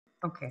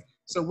Okay,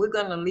 so we're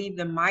going to leave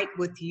the mic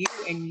with you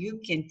and you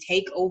can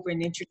take over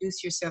and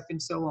introduce yourself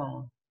and so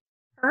on.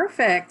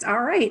 Perfect.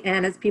 All right.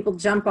 And as people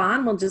jump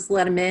on, we'll just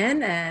let them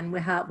in and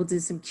we'll do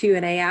some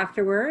Q&A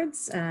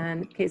afterwards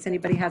in case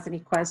anybody has any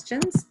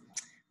questions.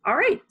 All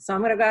right. So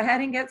I'm going to go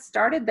ahead and get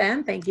started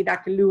then. Thank you,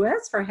 Dr.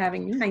 Lewis, for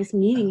having me. Nice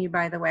meeting you,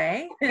 by the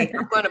way. Okay,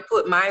 I'm going to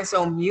put mine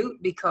on mute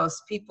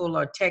because people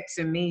are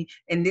texting me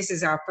and this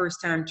is our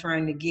first time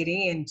trying to get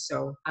in.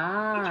 So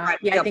yeah,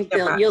 I think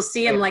you'll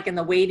see them like in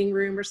the waiting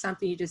room or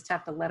something. You just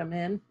have to let them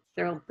in.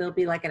 They'll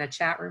be like in a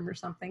chat room or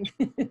something.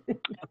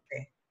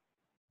 Okay.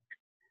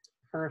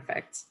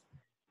 Perfect.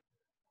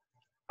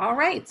 All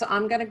right, so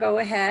I'm going to go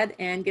ahead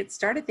and get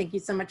started. Thank you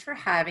so much for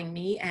having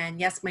me. And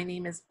yes, my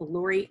name is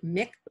Lori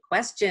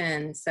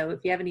McQuestion. So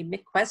if you have any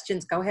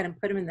questions, go ahead and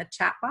put them in the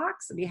chat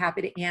box. I'll be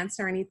happy to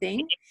answer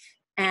anything.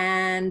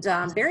 And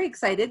I'm very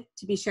excited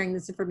to be sharing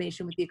this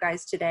information with you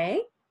guys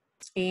today.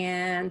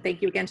 And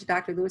thank you again to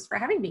Dr. Lewis for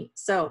having me.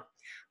 So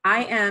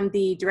I am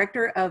the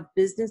Director of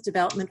Business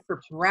Development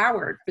for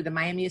Broward for the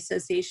Miami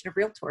Association of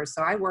Realtors.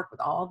 So I work with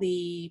all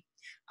the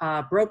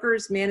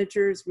brokers,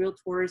 managers,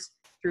 realtors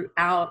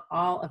throughout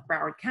all of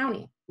Broward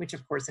County, which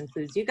of course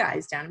includes you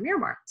guys down in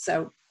Miramar.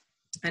 So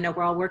I know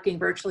we're all working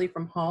virtually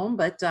from home,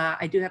 but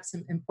I do have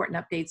some important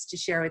updates to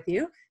share with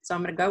you. So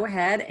I'm going to go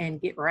ahead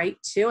and get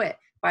right to it.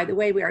 By the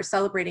way, we are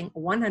celebrating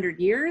 100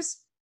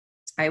 years.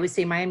 I always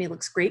say Miami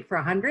looks great for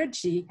 100.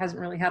 She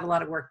hasn't really had a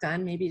lot of work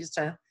done, maybe just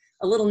a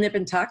little nip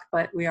and tuck,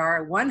 but we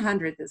are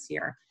 100 this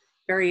year.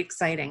 Very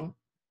exciting.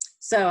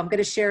 So I'm going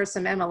to share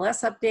some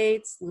MLS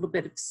updates, a little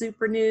bit of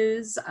super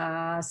news,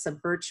 some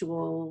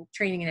virtual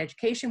training and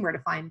education, where to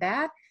find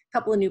that, a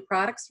couple of new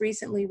products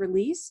recently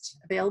released,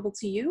 available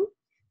to you,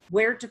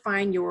 where to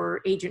find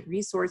your agent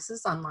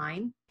resources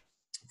online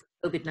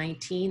for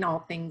COVID-19, all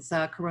things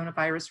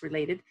coronavirus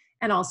related,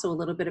 and also a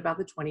little bit about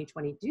the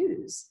 2020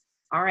 dues.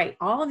 All right,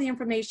 all of the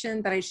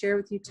information that I share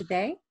with you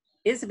today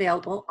is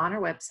available on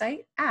our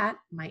website at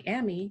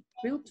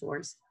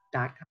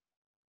miamirealtors.com.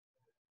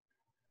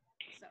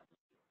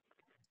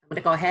 I'm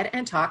going to go ahead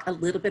and talk a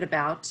little bit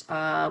about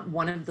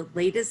one of the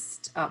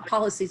latest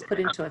policies put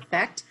into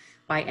effect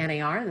by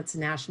NAR, that's the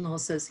National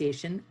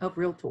Association of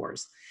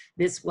Realtors.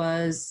 This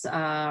was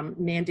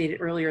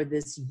mandated earlier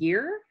this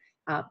year,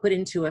 put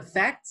into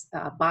effect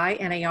by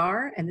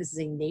NAR, and this is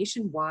a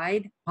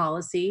nationwide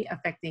policy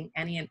affecting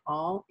any and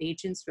all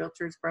agents,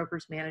 realtors,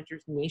 brokers,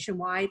 managers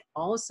nationwide.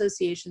 All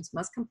associations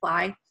must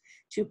comply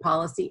to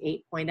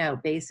Policy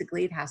 8.0.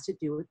 Basically, it has to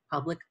do with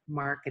public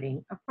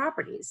marketing of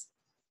properties.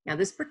 Now,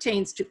 this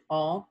pertains to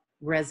all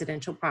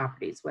residential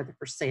properties, whether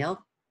for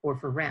sale or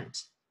for rent.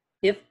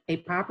 If a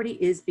property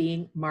is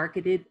being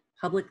marketed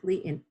publicly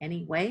in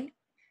any way,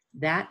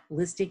 that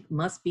listing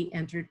must be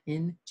entered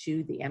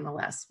into the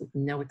MLS with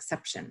no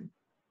exception.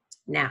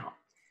 Now,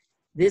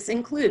 this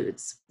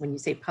includes, when you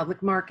say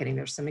public marketing,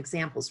 there's some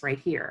examples right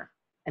here.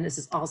 And this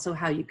is also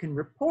how you can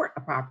report a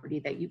property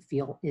that you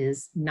feel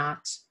is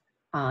not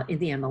in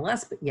the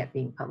MLS, but yet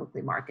being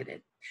publicly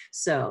marketed.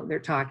 So they're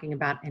talking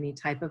about any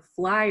type of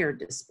flyer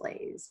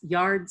displays,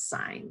 yard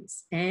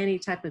signs, any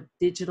type of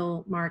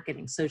digital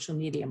marketing, social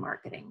media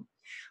marketing,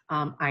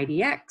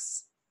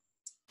 IDX,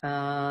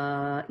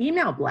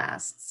 email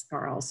blasts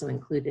are also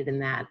included in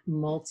that,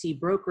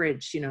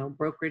 multi-brokerage,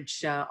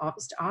 brokerage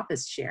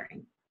office-to-office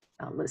sharing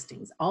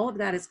listings. All of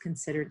that is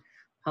considered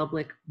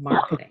public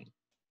marketing.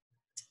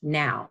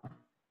 Now,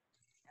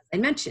 I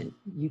mentioned,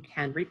 you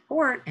can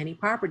report any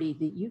property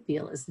that you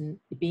feel is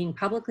being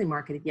publicly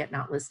marketed yet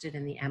not listed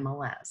in the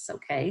MLS,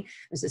 okay?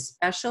 There's a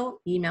special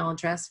email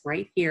address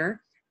right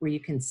here where you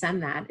can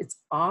send that. It's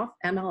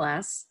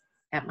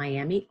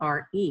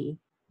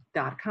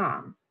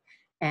offMLS@miamire.com.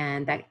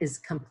 And that is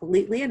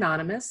completely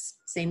anonymous,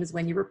 same as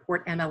when you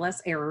report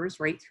MLS errors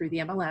right through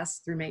the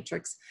MLS, through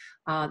Matrix.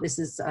 This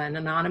is an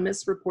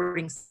anonymous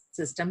reporting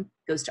system,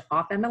 goes to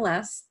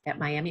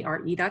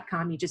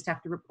offMLS@miamire.com. You just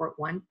have to report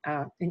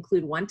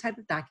include one type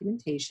of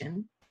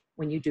documentation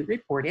when you do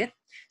report it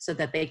so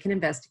that they can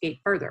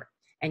investigate further.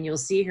 And you'll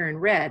see here in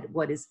red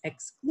what is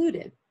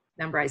excluded.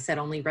 Remember, I said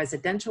only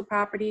residential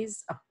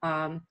properties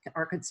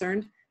are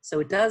concerned, so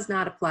it does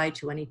not apply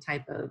to any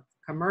type of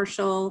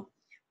commercial,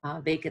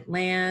 vacant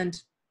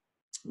land,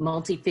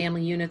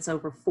 multifamily units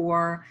over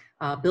 4,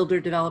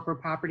 builder developer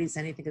properties,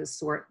 anything of the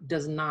sort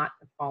does not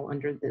fall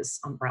under this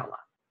umbrella.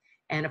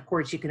 And of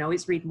course, you can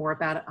always read more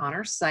about it on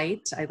our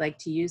site. I like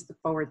to use the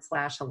 / a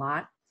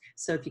lot.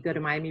 So if you go to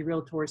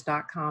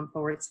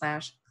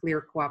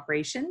miamirealtors.com/clear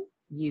cooperation,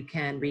 you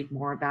can read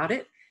more about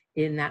it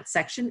in that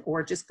section,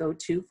 or just go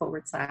to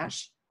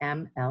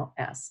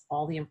 /MLS.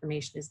 All the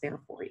information is there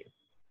for you,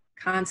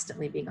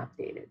 constantly being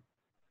updated.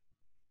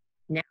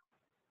 Now,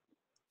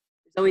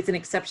 there's always an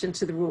exception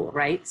to the rule,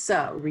 right?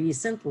 So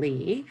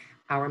recently,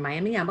 our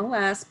Miami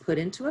MLS put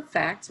into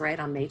effect, right,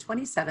 on May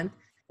 27th,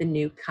 the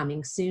new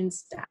coming soon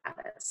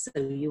status. So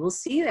you will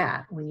see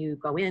that when you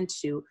go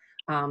into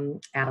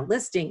add a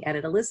listing,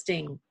 edit a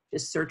listing,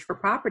 just search for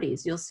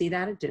properties, you'll see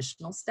that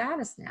additional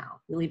status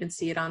now. You'll even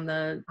see it on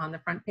the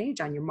front page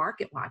on your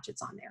market watch,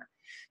 it's on there.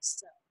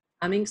 So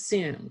Coming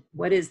soon.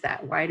 What is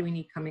that? Why do we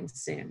need coming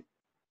soon?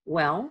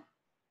 Well,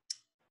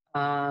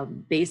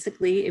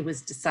 basically, it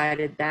was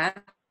decided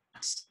that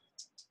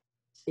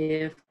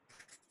if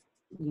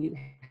you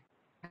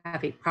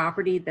have a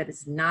property that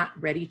is not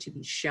ready to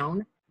be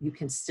shown, you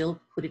can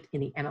still put it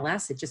in the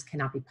MLS. It just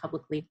cannot be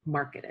publicly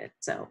marketed.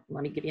 So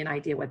let me give you an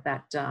idea what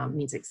that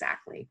means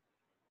exactly.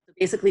 So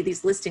basically,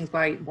 these listings,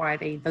 why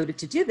they voted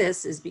to do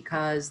this is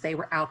because they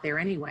were out there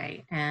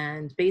anyway.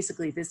 And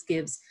basically, this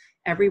gives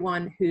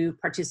everyone who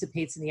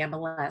participates in the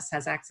MLS,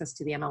 has access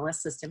to the MLS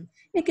system.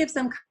 It gives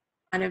them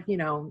kind of,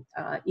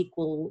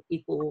 equal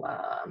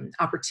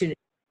opportunity,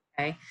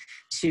 okay,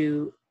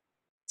 to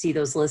see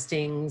those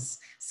listings,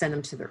 send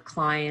them to their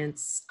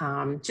clients,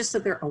 just so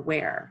they're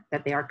aware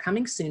that they are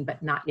coming soon,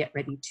 but not yet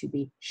ready to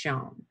be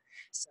shown.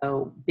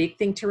 So big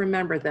thing to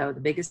remember though, the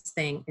biggest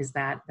thing is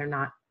that they're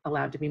not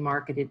allowed to be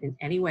marketed in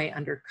any way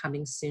under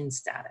coming soon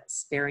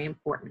status. Very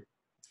important.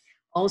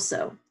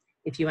 Also,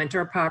 if you enter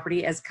a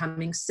property as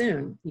coming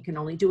soon, you can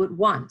only do it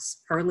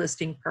once per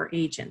listing per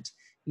agent.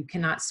 You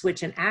cannot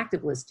switch an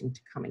active listing to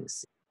coming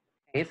soon.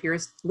 Okay? If your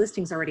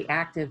listing's already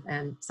active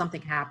and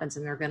something happens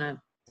and they're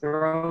gonna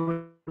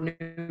throw a new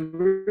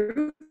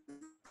roof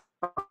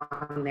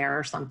on there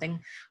or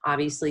something,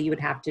 obviously you would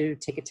have to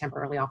take it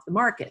temporarily off the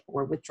market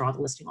or withdraw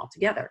the listing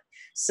altogether.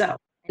 So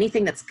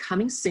anything that's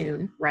coming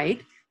soon,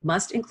 right,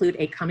 must include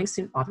a coming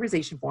soon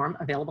authorization form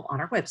available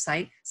on our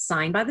website,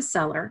 signed by the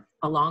seller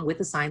along with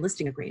a signed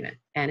listing agreement.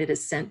 And it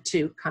is sent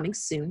to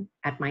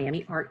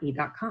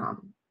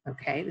comingsoon@miamire.com.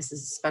 Okay, this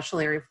is a special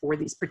area for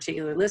these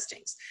particular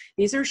listings.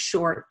 These are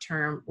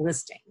short-term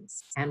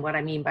listings. And what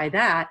I mean by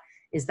that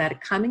is that a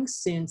coming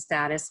soon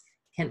status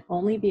can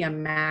only be a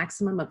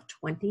maximum of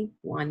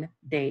 21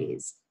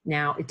 days.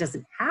 Now, it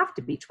doesn't have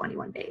to be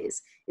 21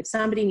 days. If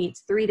somebody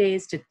needs 3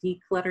 days to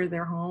declutter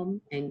their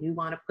home and you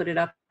want to put it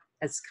up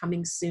as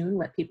coming soon,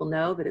 let people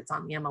know that it's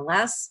on the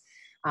MLS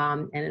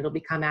and it'll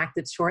become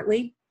active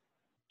shortly,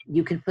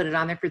 you can put it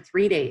on there for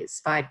 3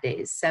 days, 5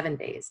 days, 7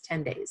 days,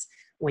 10 days.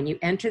 When you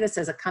enter this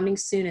as a coming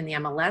soon in the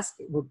MLS,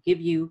 it will give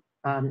you,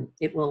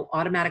 it will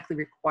automatically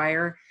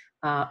require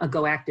a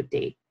go active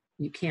date.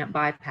 You can't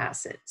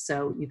bypass it.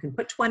 So you can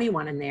put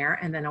 21 in there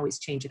and then always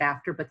change it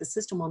after, but the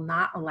system will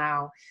not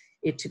allow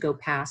it to go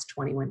past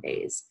 21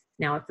 days.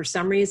 Now, if for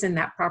some reason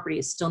that property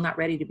is still not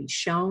ready to be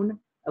shown,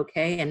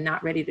 okay, and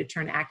not ready to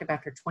turn active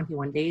after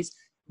 21 days,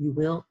 you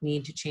will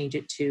need to change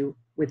it to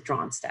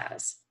withdrawn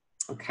status.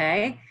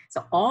 Okay,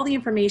 so all the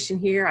information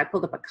here, I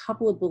pulled up a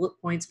couple of bullet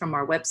points from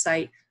our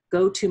website.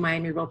 Go to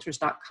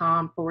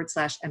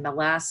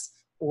miamirealtors.com/MLS,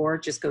 or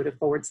just go to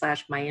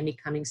 /Miami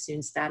coming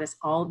soon status.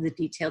 All of the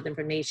detailed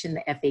information,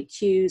 the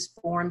FAQs,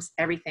 forms,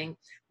 everything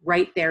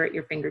right there at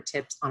your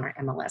fingertips on our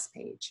MLS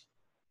page.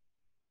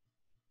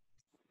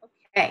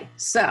 Okay,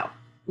 so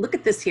look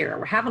at this here.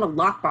 We're having a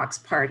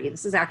lockbox party.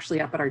 This is actually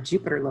up at our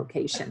Jupiter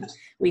location.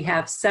 We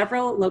have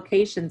several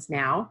locations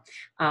now.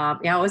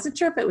 I wasn't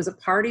sure if it was a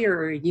party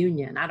or a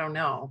reunion. I don't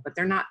know, but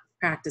they're not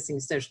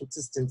practicing social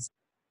distance.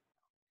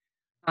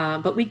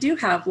 But we do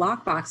have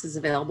lockboxes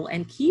available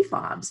and key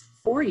fobs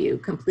for you,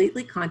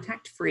 completely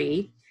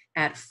contact-free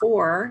at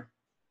 4,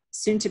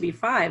 soon to be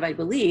 5, I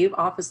believe,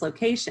 office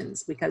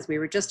locations, because we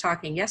were just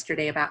talking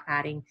yesterday about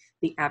adding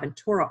the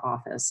Aventura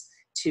office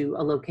to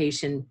a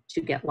location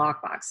to get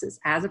lockboxes.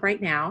 As of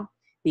right now,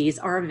 these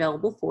are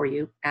available for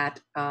you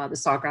at the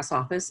Sawgrass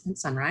office in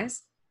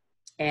Sunrise,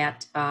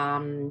 at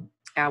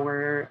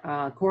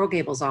our Coral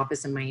Gables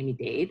office in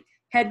Miami-Dade,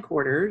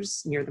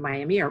 headquarters near the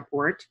Miami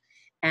airport,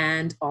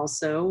 and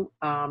also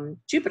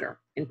Jupiter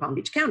in Palm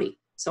Beach County.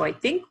 So I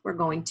think we're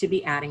going to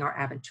be adding our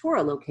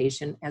Aventura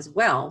location as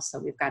well. So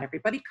we've got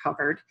everybody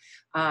covered.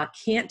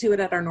 Can't do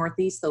it at our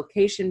Northeast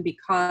location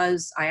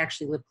because I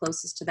actually live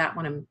closest to that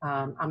one.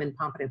 I'm in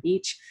Pompano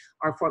Beach.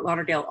 Our Fort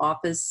Lauderdale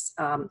office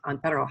on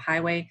Federal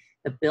Highway,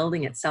 the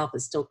building itself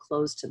is still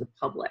closed to the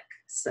public.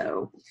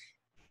 So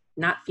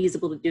not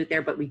feasible to do it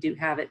there, but we do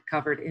have it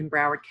covered in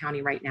Broward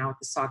County right now at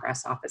the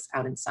Sawgrass office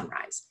out in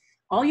Sunrise.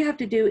 All you have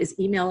to do is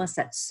email us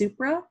at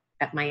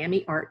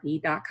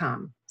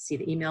supra@miamire.com. See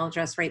the email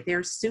address right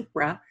there,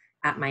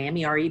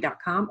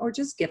 supra@miamire.com, or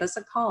just give us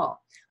a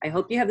call. I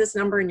hope you have this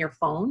number in your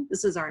phone.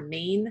 This is our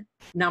main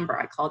number.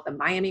 I call it the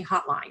Miami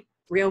hotline,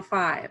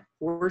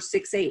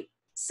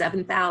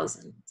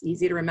 305-468-7000. It's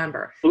easy to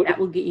remember. That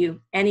will get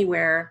you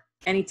anywhere,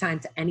 anytime,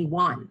 to any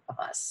one of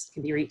us.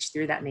 Can be reached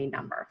through that main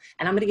number.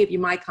 And I'm going to give you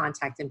my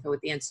contact info at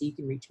the end so you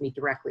can reach me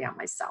directly on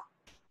my cell.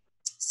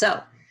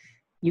 So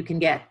you can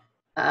get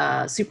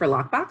super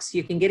lockbox,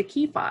 you can get a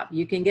key fob,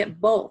 you can get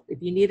both.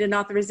 If you need an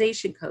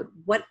authorization code,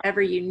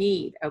 whatever you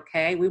need,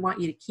 okay? We want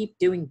you to keep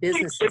doing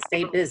business and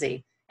stay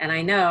busy. And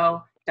I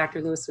know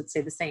Dr. Lewis would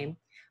say the same.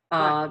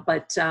 And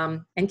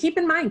keep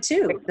in mind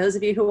too, those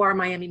of you who are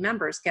Miami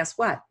members, guess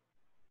what?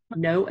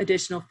 No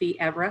additional fee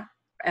ever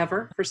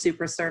for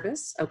Supra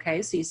service,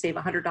 okay? So you save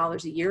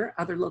 $100 a year.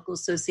 Other local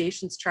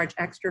associations charge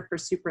extra for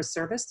Supra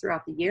service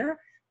throughout the year,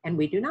 and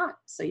we do not.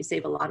 So you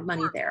save a lot of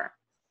money there.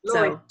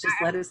 Lori, so just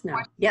let us know.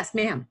 Yes,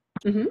 ma'am.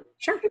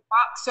 Sure. The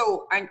box,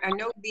 so I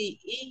know the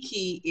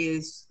e-key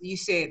is, you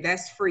said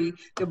that's free.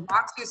 The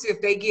boxes,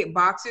 if they get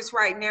boxes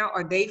right now,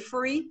 are they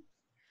free?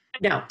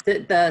 No,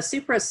 the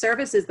Supra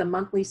service is the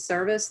monthly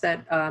service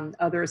that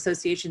other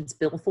associations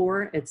bill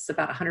for. It's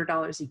about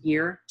 $100 a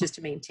year just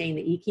to maintain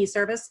the e-key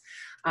service.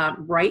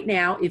 Right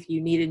now, if you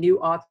need a new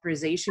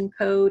authorization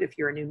code, if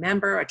you're a new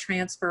member, a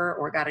transfer,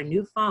 or got a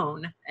new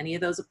phone, any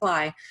of those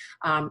apply,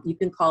 you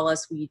can call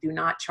us. We do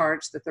not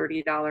charge the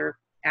 $30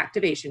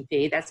 activation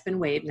fee. That's been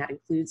waived, and that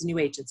includes new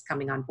agents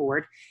coming on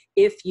board.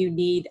 If you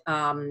need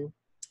a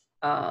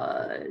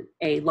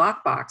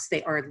lockbox,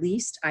 they are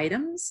leased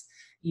items.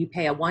 You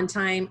pay a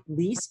one-time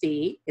lease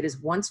fee. It is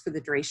once for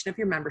the duration of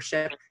your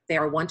membership. They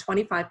are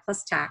 $125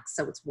 plus tax,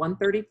 so it's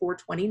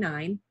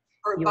 $134.29.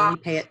 You only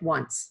pay it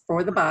once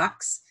for the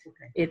box.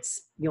 Okay.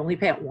 You only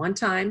pay it one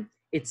time.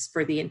 It's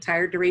for the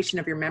entire duration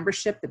of your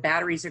membership. The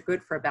batteries are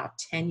good for about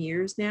 10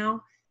 years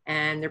now,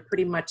 and they're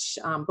pretty much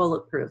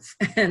bulletproof,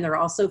 and they're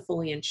also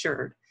fully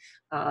insured.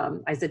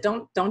 I said,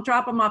 don't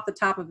drop them off the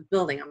top of the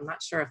building. I'm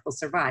not sure if they'll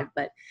survive,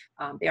 but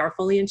they are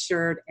fully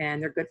insured,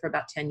 and they're good for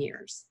about 10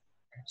 years.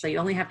 So you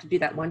only have to do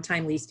that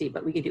one-time lease fee,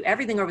 but we can do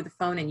everything over the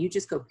phone, and you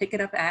just go pick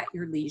it up at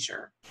your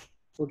leisure.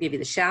 We'll give you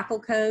the shackle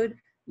code.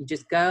 You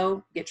just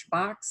go get your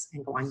box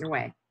and go on your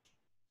way.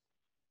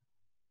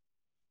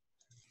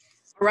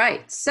 All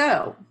right,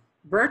 so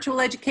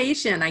virtual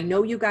education. I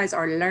know you guys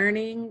are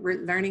learning,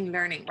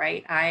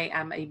 right? I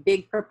am a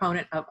big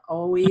proponent of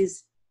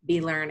always be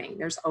learning.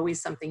 There's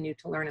always something new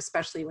to learn,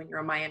 especially when you're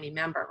a Miami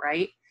member,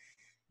 right?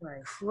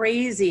 Right.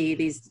 Crazy,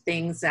 these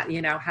things that,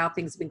 you know, how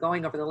things have been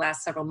going over the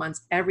last several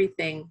months.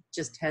 Everything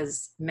just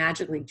has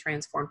magically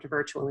transformed to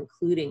virtual,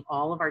 including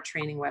all of our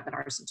training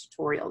webinars and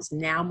tutorials.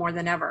 Now more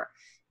than ever,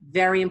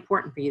 very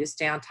important for you to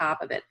stay on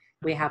top of it.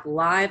 We have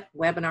live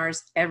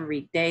webinars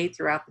every day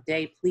throughout the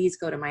day. Please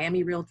go to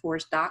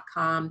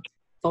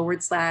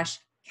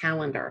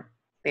miamirealtors.com/calendar.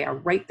 They are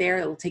right there.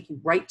 It'll take you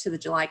right to the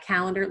July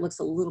calendar. It looks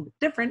a little bit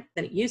different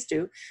than it used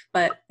to,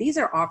 but these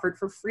are offered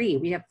for free.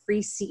 We have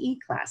free CE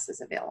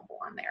classes available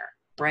on there,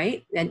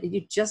 right? And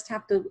you just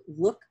have to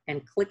look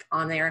and click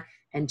on there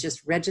and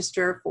just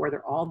register for,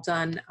 they're all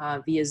done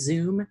via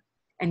Zoom.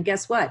 And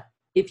guess what?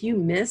 If you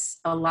miss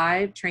a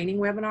live training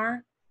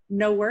webinar,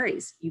 no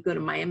worries. You go to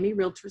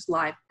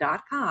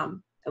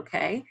miamirealtorslive.com,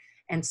 okay,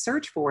 and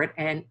search for it.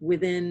 And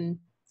within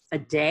a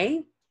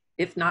day,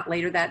 if not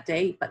later that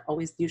day, but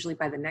always usually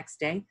by the next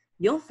day,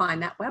 you'll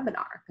find that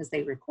webinar because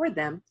they record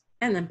them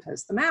and then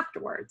post them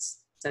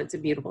afterwards. So it's a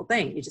beautiful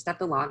thing. You just have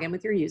to log in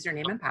with your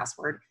username and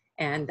password,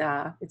 and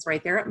it's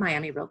right there at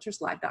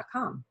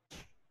miamirealtorslive.com.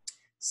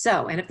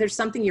 So, and if there's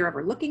something you're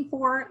ever looking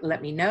for,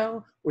 let me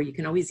know, or you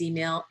can always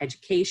email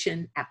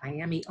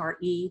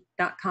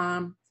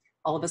education@miamire.com.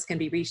 All of us can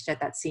be reached at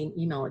that same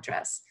email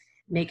address.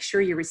 Make sure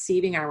you're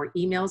receiving our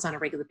emails on a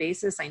regular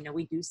basis. I know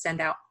we do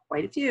send out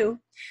quite a few,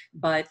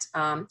 but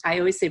I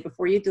always say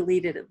before you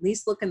delete it, at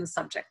least look in the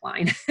subject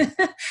line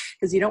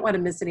because you don't want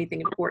to miss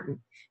anything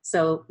important.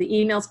 So the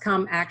emails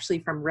come actually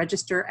from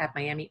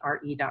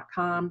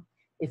register@miamire.com.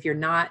 If you're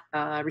not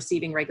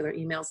receiving regular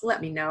emails,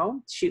 let me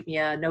know. Shoot me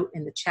a note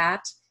in the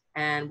chat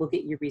and we'll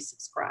get you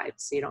resubscribed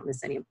so you don't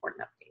miss any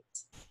important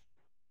updates.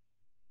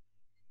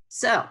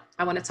 So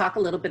I want to talk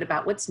a little bit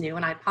about what's new,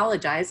 and I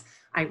apologize.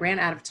 I ran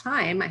out of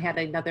time. I had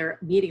another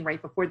meeting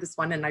right before this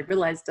one, and I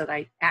realized that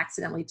I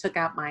accidentally took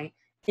out my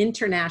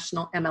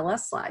international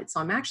MLS slide. So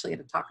I'm actually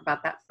going to talk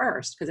about that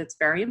first because it's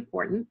very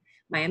important.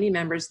 Miami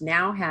members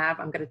now have,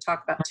 I'm going to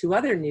talk about two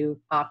other new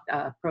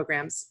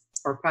programs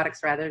or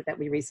products rather that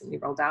we recently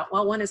rolled out.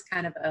 Well, one is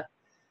kind of a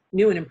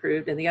new and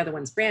improved, and the other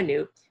one's brand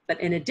new. But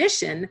in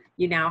addition,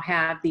 you now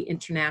have the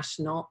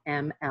international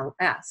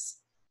MLS.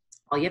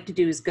 All you have to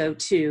do is go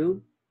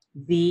to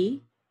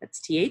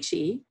that's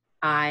THEIMLS.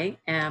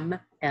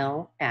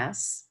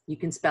 You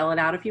can spell it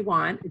out if you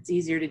want. It's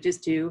easier to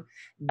just do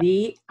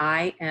theimls.com.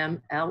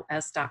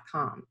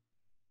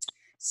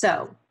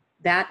 So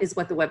that is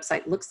what the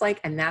website looks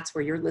like, and that's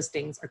where your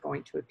listings are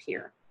going to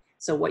appear.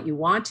 So what you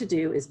want to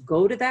do is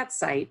go to that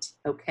site,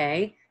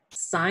 okay,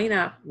 sign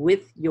up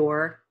with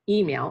your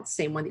email,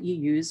 same one that you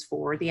use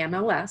for the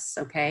MLS,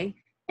 okay,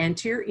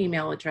 enter your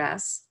email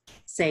address,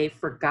 say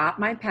forgot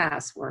my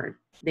password.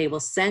 They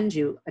will send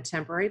you a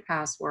temporary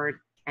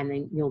password and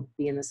then you'll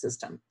be in the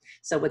system.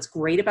 So what's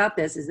great about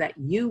this is that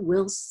you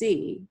will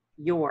see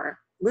your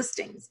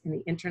listings in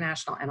the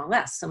international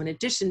MLS. So in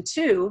addition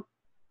to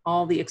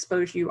all the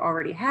exposure you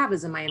already have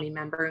as a Miami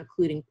member,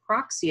 including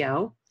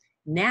Proxio,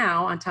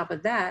 now on top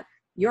of that,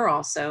 you're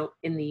also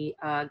in the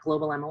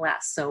global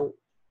MLS. So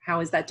how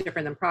is that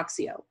different than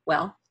Proxio?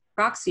 Well,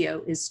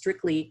 Proxio is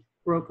strictly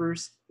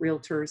brokers,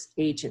 realtors,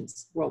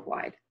 agents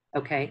worldwide,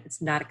 okay?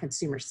 It's not a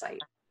consumer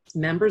site. It's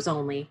members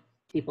only,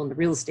 people in the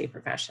real estate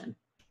profession.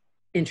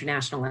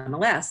 International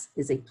MLS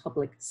is a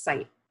public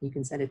site. You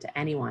can send it to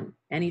anyone,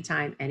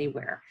 anytime,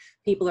 anywhere.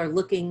 People are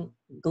looking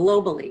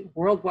globally,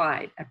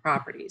 worldwide at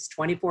properties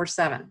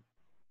 24/7.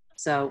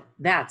 So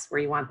that's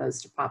where you want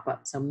those to pop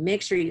up. So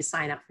make sure you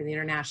sign up for the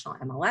international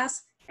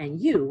MLS and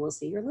you will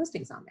see your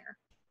listings on there.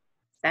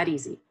 That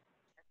easy.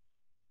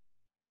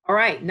 All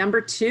right,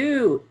 number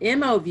 2,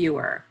 Immo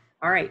Viewer.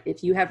 All right,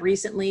 if you have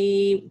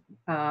recently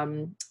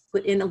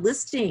put in a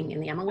listing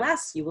in the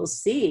MLS, you will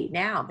see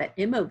now that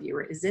Immo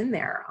Viewer is in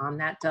there on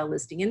that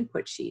listing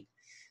input sheet.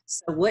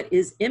 So what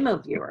is Immo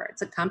Viewer?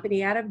 It's a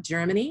company out of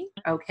Germany,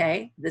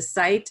 okay? The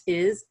site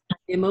is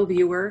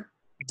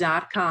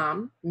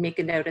immoviewer.com. Make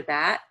a note of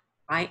that,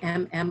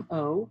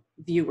 IMMO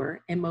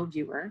Viewer,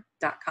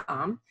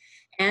 immoviewer.com.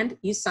 And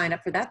you sign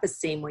up for that the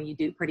same way you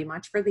do pretty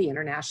much for the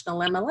international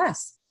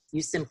MLS.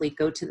 You simply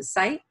go to the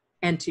site,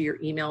 enter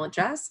your email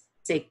address,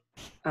 say,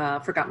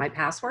 forgot my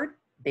password.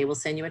 They will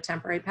send you a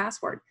temporary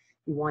password.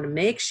 You want to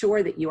make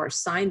sure that you are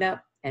signed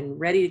up and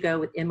ready to go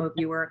with Immo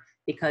Viewer,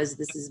 because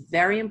this is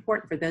very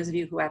important for those of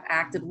you who have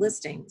active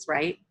listings,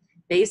 right?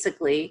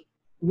 Basically,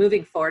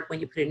 moving forward, when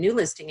you put a new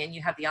listing in,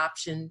 you have the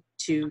option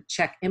to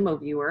check Immo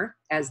Viewer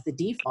as the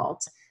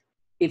default.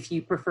 If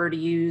you prefer to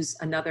use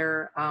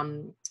another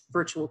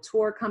virtual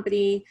tour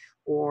company,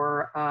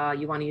 or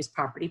you want to use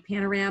Property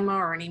Panorama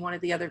or any one of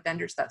the other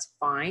vendors, that's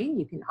fine.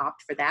 You can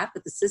opt for that,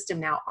 but the system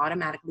now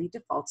automatically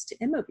defaults to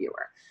Immo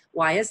Viewer.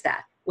 Why is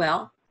that?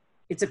 Well,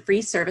 it's a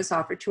free service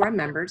offered to our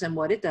members, and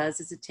what it does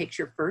is it takes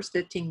your first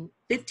 15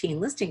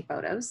 listing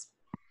photos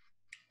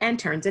and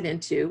turns it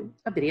into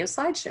a video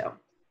slideshow.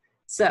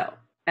 So,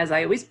 as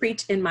I always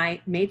preach in my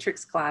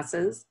matrix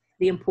classes,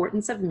 the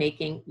importance of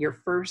making your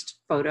first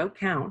photo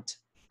count,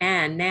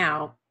 and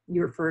now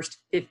your first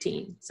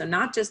 15. So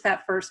not just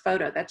that first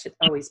photo, that should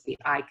always be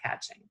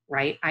eye-catching,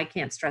 right? I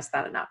can't stress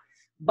that enough.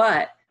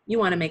 But you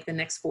want to make the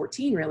next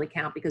 14 really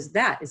count, because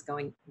that is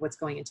what's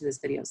going into this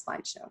video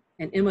slideshow.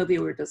 And Immo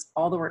Viewer does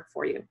all the work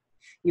for you.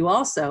 You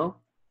also,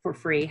 for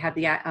free, have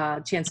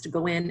the chance to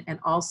go in and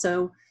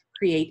also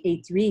create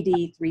a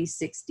 3D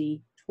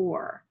 360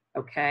 tour.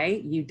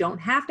 Okay, you don't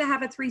have to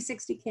have a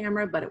 360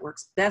 camera, but it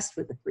works best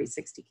with a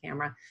 360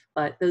 camera.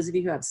 But those of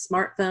you who have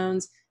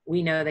smartphones,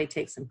 we know they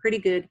take some pretty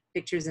good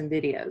pictures and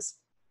videos.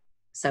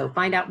 So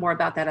find out more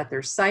about that at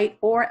their site,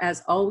 or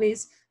as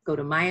always, go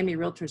to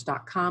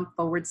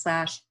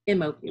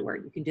miamirealtors.com/Immo Viewer.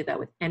 You can do that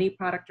with any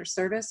product or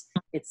service.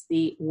 It's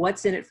the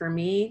what's in it for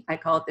me. I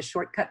call it the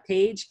shortcut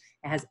page.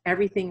 It has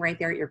everything right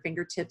there at your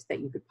fingertips that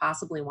you could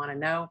possibly want to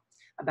know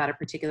about a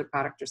particular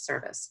product or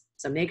service.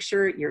 So make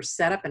sure you're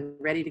set up and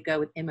ready to go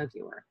with Immo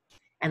Viewer.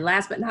 And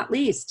last but not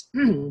least,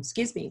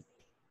 excuse me,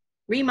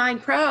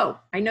 Remind Pro.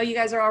 I know you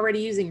guys are already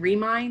using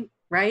Remind,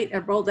 right?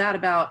 It rolled out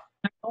about,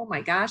 oh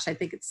my gosh, I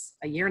think it's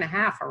a year and a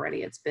half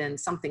already. It's been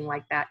something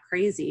like that,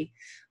 crazy.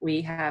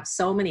 We have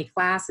so many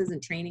classes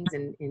and trainings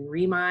in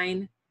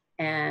Remind,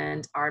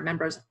 and our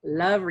members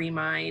love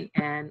Remind.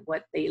 And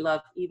what they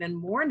love even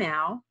more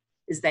now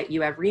is that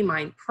you have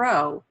Remind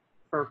Pro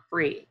for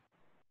free.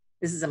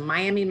 This is a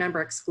Miami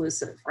member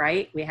exclusive,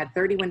 right? We had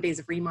 31 days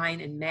of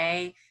Remind in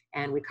May,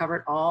 and we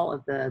covered all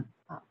of the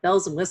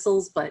bells and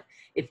whistles. But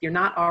if you're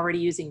not already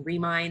using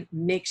Remind,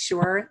 make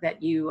sure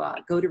that you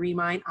go to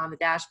Remind on the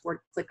dashboard,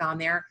 click on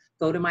there,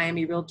 go to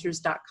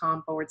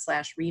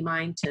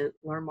miamirealtors.com/Remind to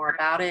learn more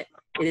about it.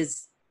 It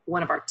is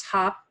one of our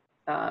top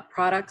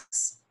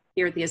products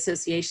here at the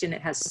association.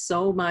 It has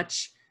so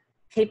much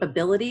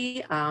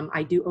capability.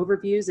 I do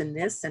overviews in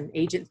this and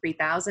Agent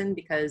 3000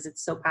 because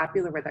it's so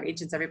popular with our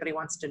agents. Everybody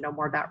wants to know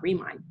more about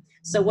Remind.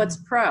 So what's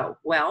Pro?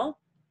 Well,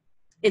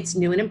 it's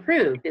new and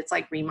improved. It's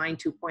like Remind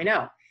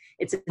 2.0.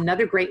 It's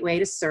another great way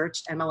to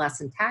search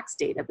MLS and tax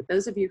data. But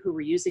those of you who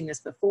were using this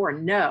before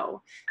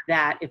know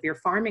that if you're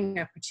farming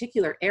a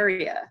particular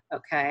area,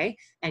 okay,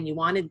 and you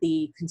wanted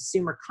the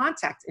consumer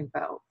contact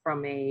info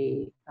from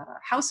a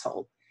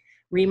household,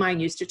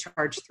 Remind used to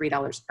charge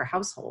 $3 per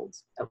household.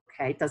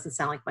 Okay, it doesn't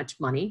sound like much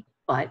money,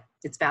 but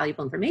it's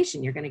valuable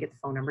information. You're going to get the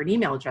phone number and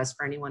email address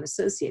for anyone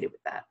associated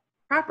with that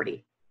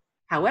property.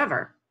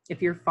 However,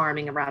 if you're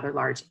farming a rather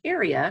large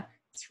area,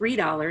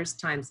 $3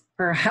 times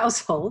per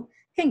household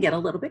can get a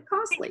little bit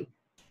costly.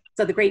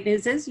 So the great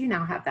news is you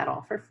now have that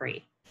all for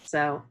free.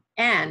 So,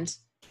 and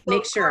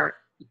make sure.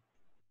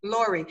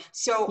 Lori,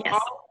 so yes.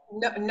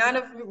 None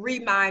of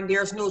Remind,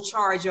 there's no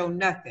charge on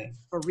nothing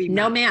for Remind?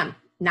 No, ma'am.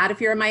 Not if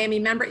you're a Miami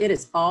member. It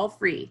is all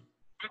free.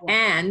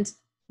 And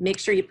make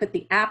sure you put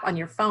the app on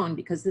your phone,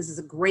 because this is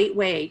a great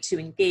way to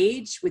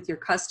engage with your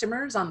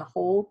customers on the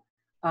whole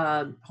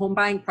home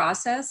buying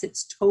process.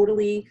 It's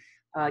totally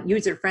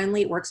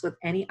user-friendly. It works with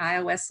any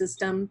iOS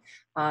system.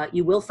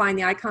 You will find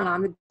the icon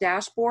on the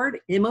dashboard.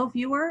 Immo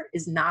Viewer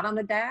is not on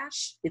the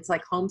dash. It's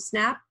like Home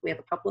Snap. We have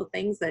a couple of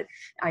things that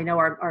I know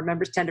our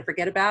members tend to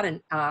forget about,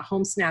 and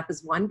Home Snap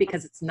is one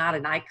because it's not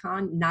an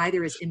icon.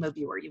 Neither is Immo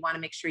Viewer. You want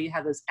to make sure you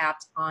have those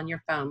apps on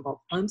your phone,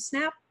 both Home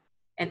Snap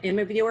and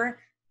Immo Viewer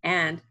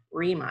and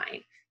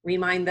Remind.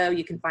 Remind, though,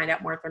 you can find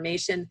out more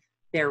information.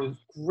 They're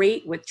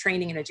great with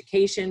training and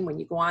education. When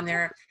you go on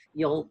there,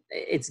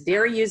 it's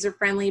very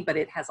user-friendly, but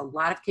it has a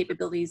lot of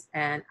capabilities,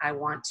 and I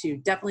want to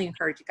definitely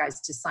encourage you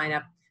guys to sign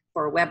up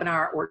for a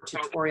webinar or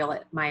tutorial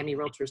at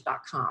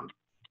miamirealtors.com.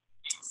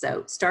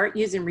 So start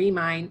using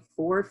Remind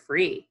for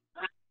free.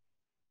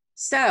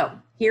 So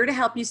here to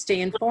help you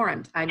stay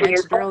informed. I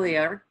mentioned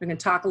earlier, we're going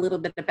to talk a little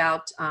bit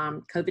about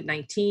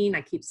COVID-19.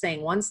 I keep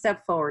saying 1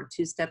 step forward,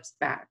 2 steps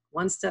back,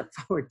 1 step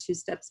forward, 2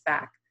 steps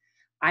back.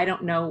 I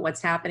don't know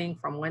what's happening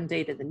from one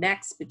day to the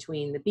next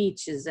between the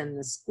beaches and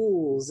the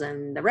schools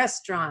and the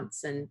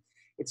restaurants, and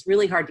it's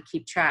really hard to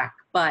keep track.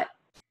 But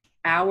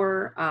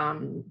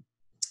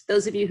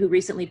those of you who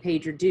recently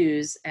paid your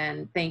dues,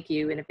 and thank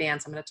you in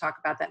advance, I'm going to talk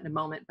about that in a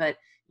moment, but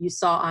you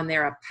saw on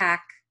there a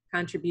PAC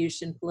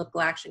contribution,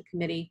 Political Action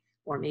Committee,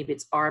 or maybe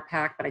it's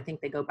RPAC, but I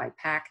think they go by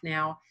PAC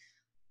now.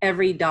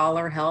 Every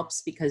dollar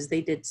helps because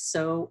they did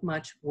so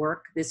much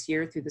work this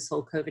year through this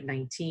whole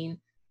COVID-19.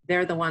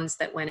 They're the ones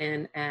that went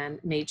in and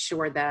made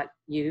sure that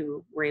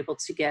you were able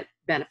to get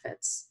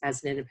benefits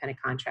as an independent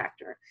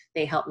contractor.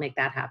 They helped make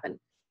that happen.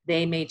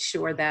 They made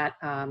sure that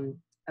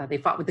they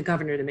fought with the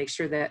governor to make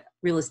sure that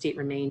real estate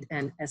remained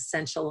an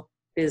essential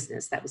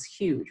business. That was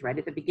huge right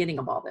at the beginning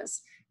of all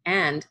this.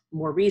 And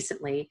more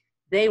recently,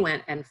 they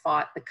went and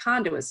fought the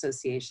condo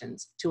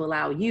associations to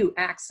allow you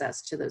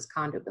access to those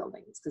condo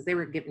buildings because they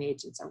were giving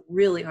agents a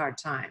really hard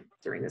time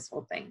during this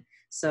whole thing.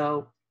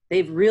 So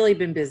they've really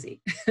been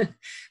busy.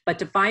 But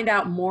to find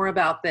out more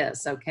about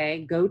this,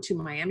 okay, go to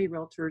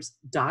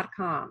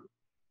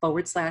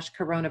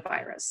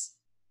miamirealtors.com/coronavirus.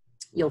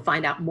 You'll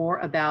find out more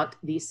about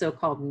the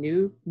so-called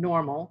new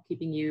normal,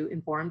 keeping you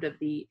informed of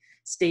the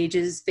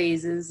stages,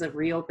 phases of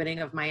reopening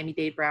of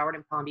Miami-Dade, Broward,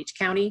 and Palm Beach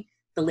County.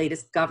 The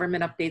latest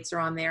government updates are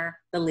on there.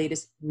 The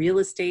latest real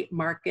estate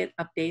market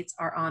updates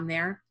are on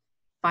there.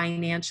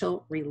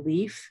 Financial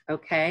relief,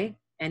 okay?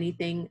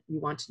 Anything you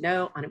want to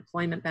know,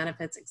 unemployment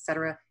benefits,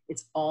 etc.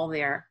 It's all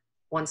there.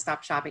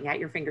 One-stop shopping at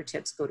your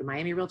fingertips. Go to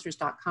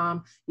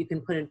miamirealtors.com. You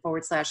can put in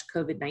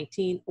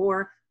 /COVID-19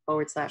 or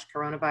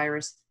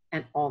 /coronavirus,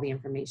 and all the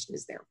information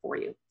is there for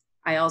you.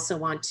 I also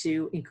want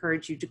to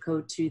encourage you to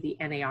go to the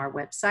NAR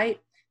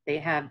website. They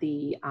have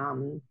the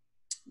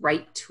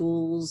Right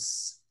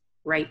Tools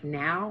Right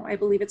Now, I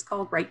believe it's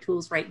called, Right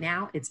Tools Right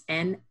Now. It's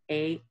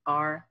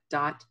NAR.realtor.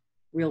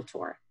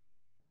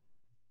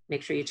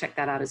 Make sure you check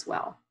that out as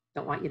well.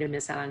 Don't want you to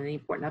miss out on any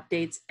important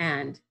updates,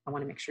 and I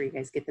want to make sure you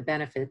guys get the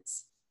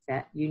benefits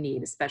that you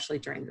need, especially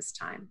during this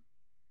time.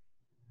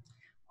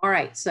 All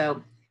right,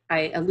 so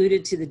I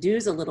alluded to the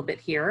dues a little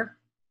bit here,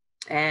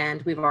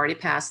 and we've already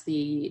passed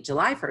the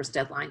July 1st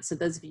deadline. So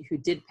those of you who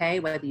did pay,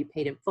 whether you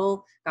paid in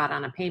full, got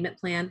on a payment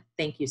plan,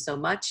 thank you so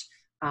much.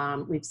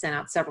 We've sent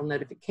out several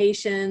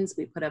notifications.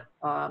 We put up,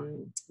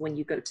 when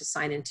you go to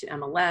sign into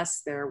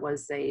MLS, there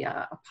was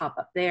a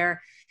pop-up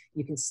there.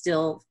 You can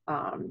still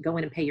go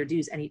in and pay your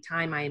dues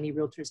anytime,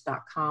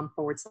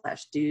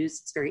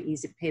 miamirealtors.com/dues. It's very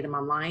easy to pay them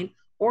online,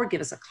 or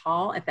give us a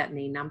call at that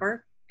main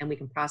number and we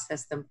can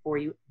process them for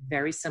you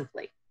very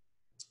simply.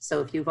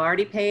 So if you've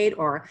already paid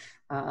or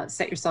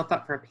set yourself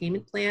up for a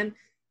payment plan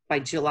by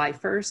July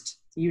 1st,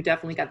 you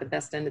definitely got the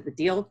best end of the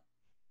deal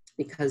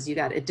because you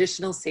got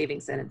additional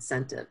savings and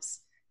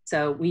incentives.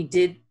 So we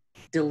did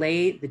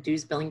delay the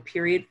dues billing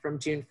period from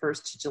June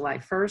 1st to July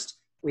 1st.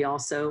 We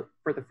also,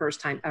 for the first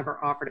time ever,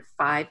 offered a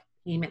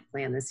 5-payment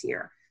plan this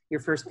year.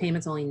 Your first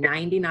payment's only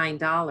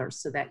 $99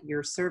 so that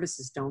your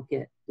services don't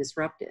get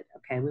disrupted,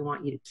 okay? We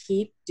want you to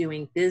keep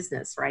doing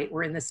business, right?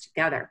 We're in this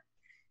together.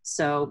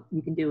 So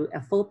you can do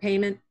a full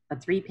payment, a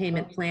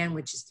 3-payment plan,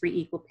 which is 3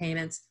 equal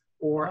payments,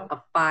 or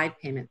a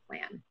 5-payment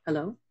plan.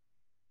 Hello?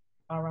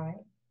 All right.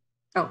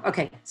 Oh,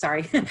 okay,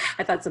 sorry.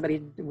 I thought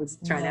somebody was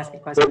trying to ask me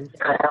a question.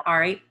 All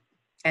right.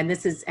 And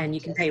this is, and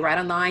you can pay right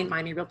online,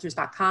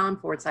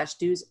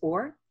 miamirealtors.com/dues,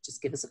 or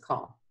just give us a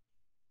call.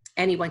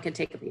 Anyone can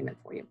take a payment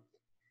for you.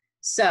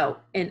 So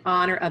in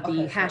honor of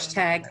the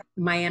hashtag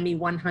Miami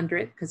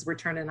 100, because we're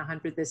turning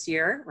 100 this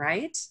year,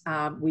 right?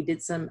 We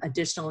did some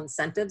additional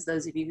incentives.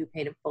 Those of you who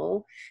paid in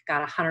full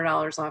got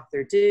 $100 off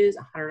their dues,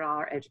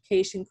 $100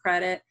 education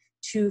credit,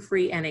 2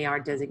 free NAR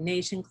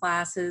designation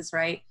classes,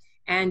 right?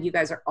 And you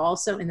guys are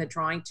also in the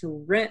drawing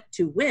to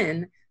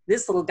win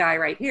this little guy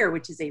right here,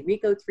 which is a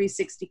Ricoh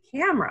 360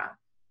 camera.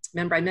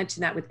 Remember, I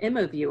mentioned that with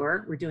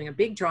ImmoViewer. We're doing a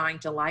big drawing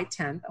July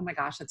 10th. Oh my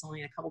gosh, that's only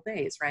in a couple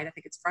days, right? I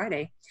think it's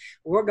Friday.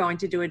 We're going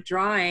to do a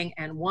drawing,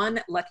 and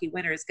one lucky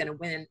winner is going to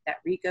win that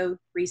Ricoh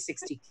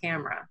 360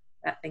 camera.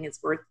 That thing is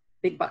worth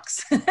big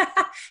bucks.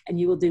 And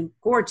you will do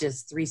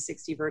gorgeous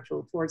 360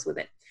 virtual tours with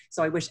it.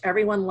 So I wish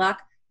everyone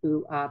luck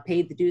who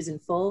paid the dues in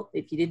full.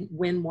 If you didn't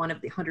win one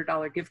of the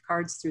 $100 gift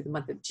cards through the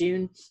month of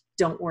June,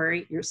 don't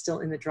worry, you're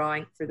still in the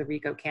drawing for the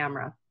Ricoh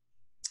camera.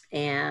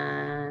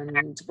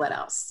 And what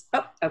else?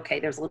 Oh, okay,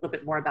 there's a little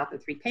bit more about the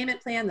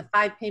 3-payment plan, the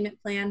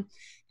 5-payment plan,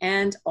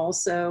 and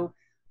also,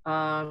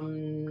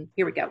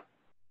 here we go.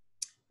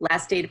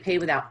 Last day to pay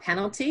without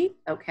penalty,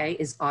 okay,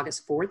 is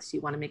August 4th, so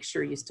you wanna make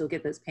sure you still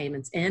get those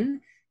payments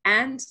in.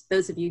 And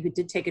those of you who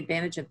did take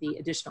advantage of the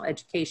additional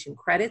education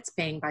credits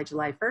paying by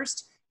July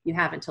 1st, you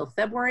have until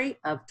February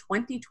of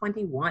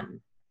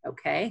 2021,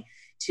 okay,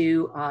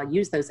 to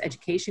use those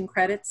education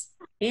credits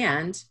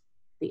and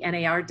the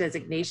NAR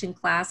designation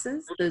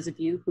classes. Those of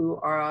you who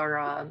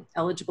are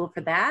eligible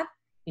for that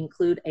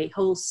include a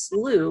whole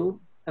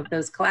slew of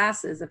those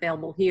classes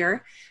available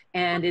here.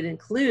 And it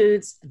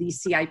includes the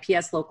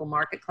CIPS local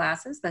market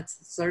classes. That's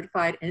the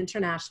Certified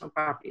International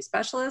Property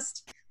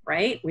Specialist,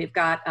 right? We've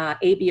got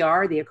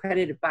ABR, the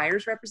Accredited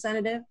Buyer's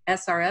Representative,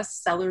 SRS,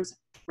 Seller's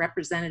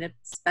Representative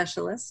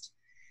Specialist.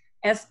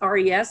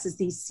 SRES is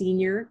the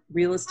Senior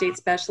Real Estate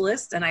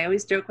Specialist. And I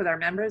always joke with our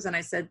members, and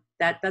I said,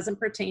 that doesn't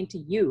pertain to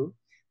you.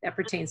 That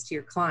pertains to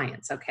your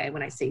clients, okay,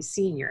 when I say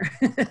senior.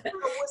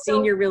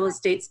 Senior Real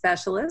Estate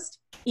Specialist,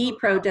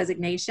 E-Pro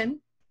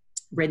designation,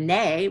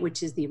 Renee,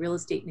 which is the Real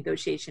Estate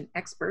Negotiation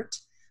Expert,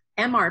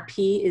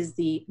 MRP is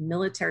the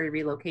Military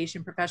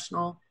Relocation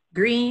Professional,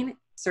 Green,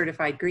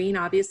 Certified Green,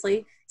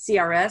 obviously,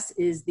 CRS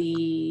is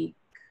the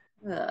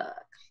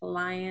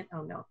client,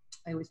 oh no,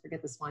 I always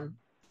forget this one,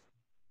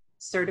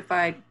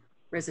 Certified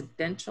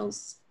Residential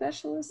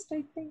Specialist,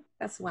 I think.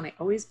 That's the one I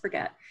always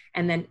forget.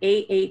 And then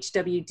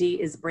AHWD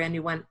is a brand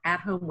new one, At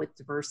Home with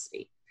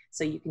Diversity.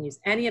 So you can use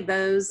any of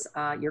those,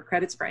 your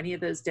credits for any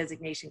of those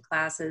designation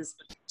classes.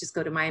 Just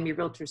go to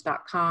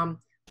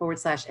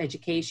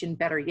miamirealtors.com/education.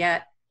 Better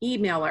yet,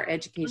 email our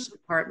education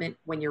department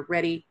when you're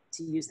ready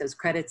to use those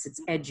credits.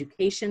 It's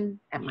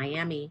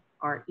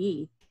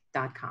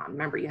education@miamire.com.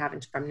 Remember, you have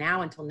from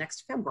now until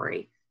next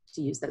February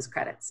to use those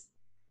credits.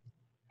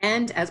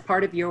 And as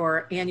part of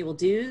your annual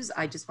dues,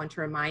 I just want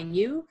to remind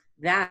you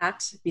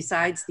that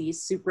besides the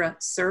Supra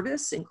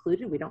service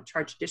included, we don't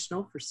charge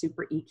additional for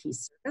Supra E-Key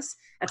service.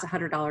 That's a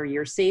 $100 a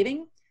year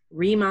saving.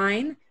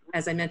 Remine,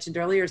 as I mentioned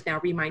earlier, is now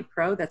Remine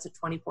Pro. That's a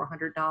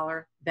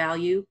 $2,400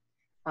 value.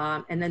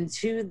 And then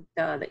two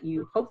that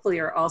you hopefully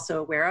are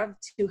also aware of,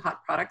 two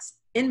hot products.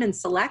 Inman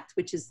Select,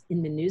 which is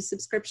Inman News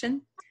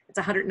subscription. It's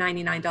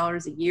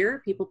 $199 a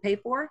year people pay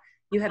for.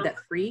 You have that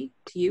free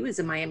to you as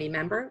a Miami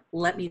member.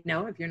 Let me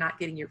know if you're not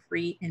getting your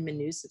free Inman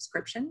News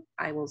subscription.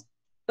 I will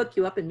hook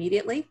you up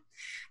immediately.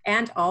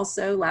 And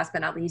also, last but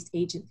not least,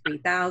 Agent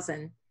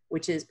 3000,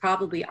 which is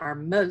probably our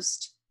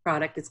most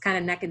product. It's kind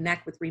of neck and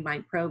neck with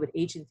Remind Pro, but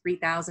Agent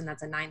 3000,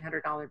 that's a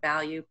 $900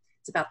 value.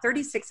 It's about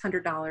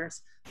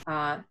 $3,600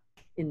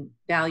 in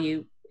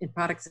value in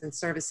products and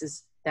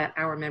services that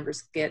our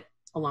members get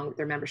along with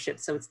their membership.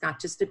 So it's not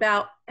just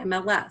about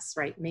MLS,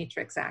 right?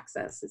 Matrix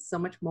access. It's so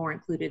much more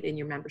included in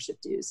your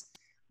membership dues.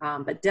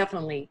 But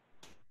definitely,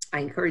 I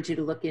encourage you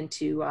to look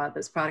into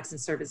those products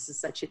and services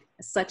such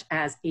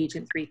as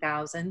Agent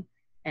 3000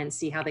 and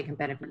see how they can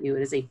benefit you.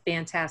 It is a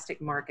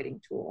fantastic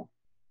marketing tool.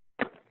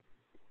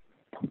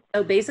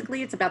 So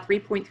basically, it's about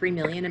 $3.3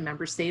 million in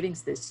member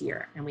savings this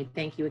year. And we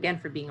thank you again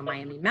for being a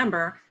Miami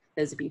member,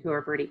 those of you who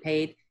have already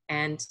paid.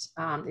 And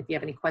if you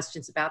have any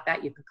questions about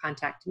that, you can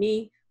contact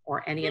me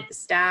or any of the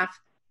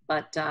staff,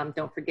 but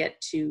don't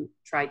forget to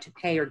try to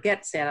pay or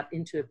get set up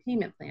into a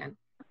payment plan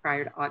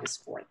prior to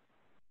August 4th.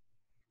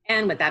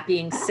 And with that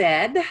being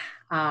said,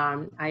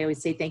 I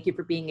always say thank you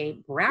for being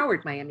a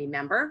Broward Miami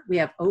member. We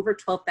have over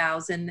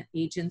 12,000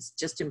 agents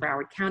just in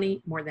Broward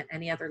County, more than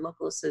any other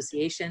local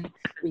association.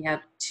 We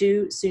have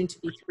 2, soon to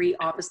be 3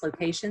 office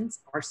locations,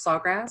 our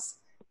Sawgrass,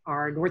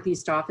 our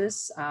Northeast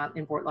office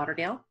in Fort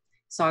Lauderdale,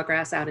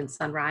 Sawgrass out in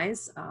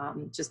Sunrise,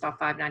 just off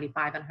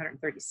 595 and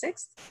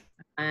 136th.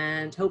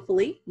 And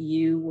hopefully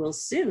you will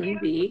soon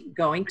be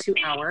going to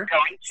our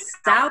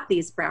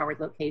Southeast Broward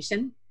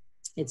location.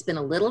 It's been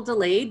a little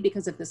delayed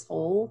because of this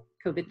whole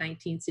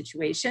COVID-19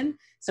 situation.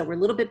 So we're a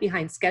little bit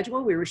behind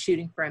schedule. We were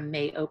shooting for a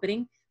May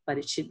opening, but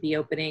it should be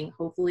opening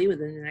hopefully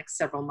within the next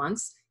several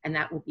months. And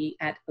that will be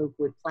at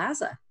Oakwood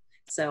Plaza.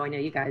 So I know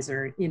you guys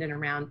are in and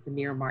around the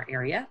Miramar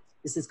area.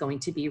 This is going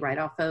to be right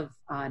off of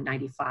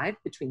 95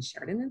 between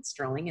Sheridan and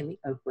Sterling in the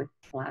Oakwood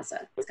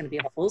Plaza. It's going to be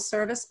a full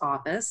service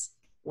office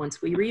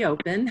once we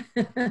reopen,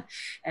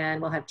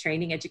 and we'll have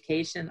training,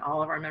 education,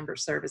 all of our member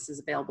services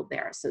available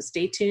there. So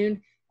stay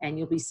tuned, and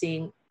you'll be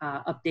seeing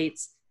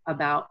updates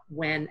about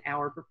when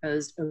our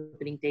proposed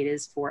opening date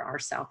is for our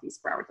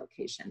Southeast Broward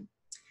location.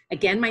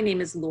 Again, my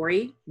name is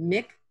Lori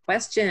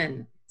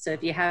McQuestion. So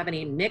if you have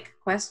any Mick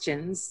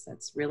questions,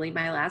 that's really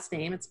my last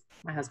name, it's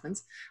my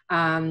husband's,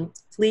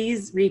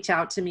 please reach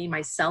out to me.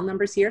 My cell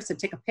number's here, so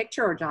take a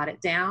picture or jot it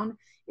down.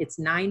 It's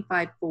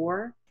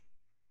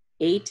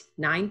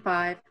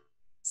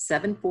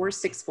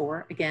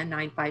 954-895-7464. Again,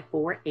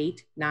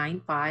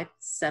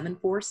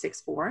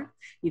 954-895-7464.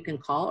 You can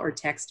call or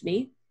text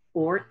me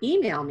or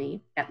email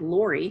me at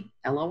Lori,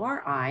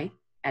 L-O-R-I,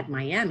 at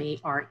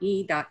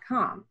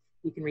miamire.com.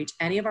 You can reach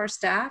any of our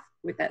staff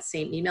with that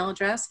same email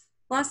address,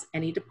 plus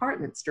any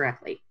departments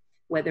directly,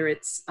 whether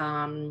it's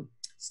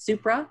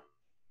Supra,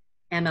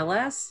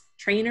 MLS,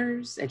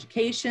 trainers,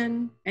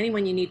 education,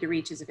 anyone you need to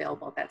reach is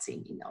available at that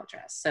same email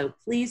address. So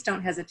please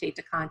don't hesitate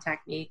to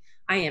contact me.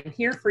 I am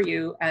here for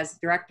you as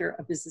Director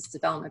of Business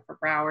Development for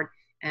Broward,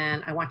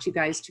 and I want you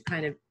guys to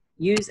kind of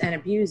use and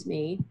abuse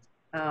me,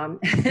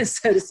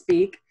 so to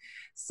speak.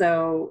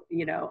 So,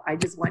 you know, I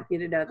just want you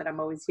to know that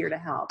I'm always here to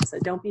help. So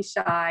don't be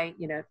shy,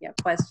 you know, if you have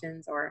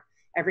questions or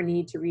ever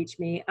need to reach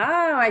me.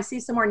 Oh, I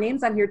see some more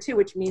names on here too,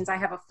 which means I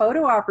have a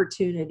photo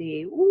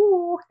opportunity.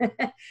 Ooh,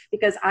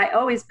 because I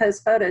always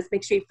post photos.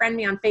 Make sure you friend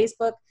me on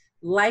Facebook,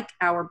 like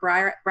our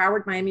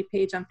Broward Miami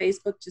page on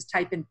Facebook. Just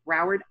type in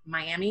Broward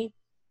Miami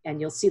and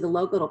you'll see the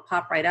logo. It'll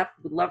pop right up.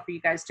 We'd love for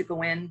you guys to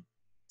go in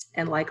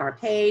and like our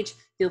page.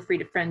 Feel free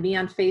to friend me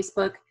on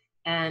Facebook.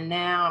 And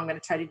now I'm going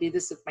to try to do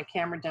this with my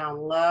camera down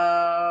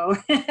low.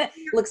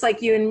 Looks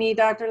like you and me,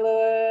 Dr.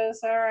 Lewis.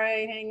 All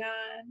right, hang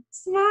on.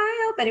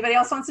 Smile. If anybody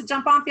else wants to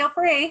jump on, feel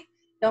free.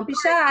 Don't be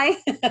shy.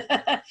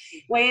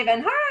 Wave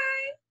and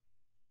hi.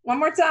 One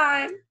more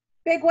time.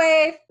 Big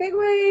wave. Big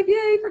wave.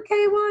 Yay for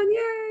K1.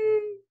 Yay.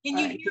 Can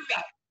you hear me,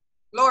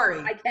 Lori?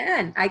 I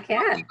can.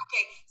 Okay.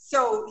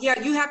 So,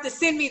 yeah, you have to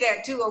send me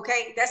that too,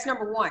 okay? That's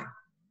number one.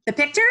 The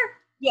picture?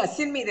 Yeah,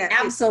 send me that.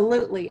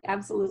 Absolutely.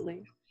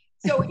 Absolutely.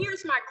 So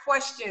here's my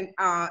question.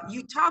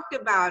 You talked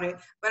about it,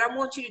 but I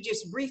want you to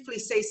just briefly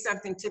say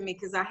something to me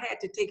because I had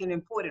to take an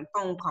important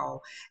phone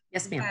call.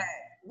 Yes, ma'am.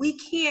 We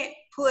can't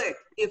put,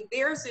 if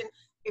there's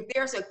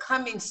a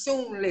coming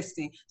soon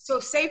listing.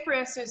 So say for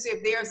instance,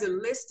 if there's a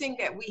listing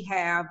that we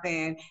have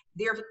and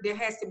there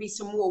has to be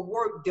some more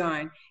work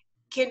done,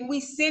 can we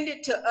send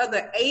it to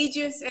other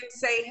agents and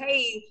say,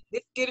 hey,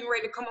 this is getting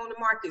ready to come on the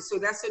market? So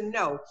that's a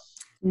no.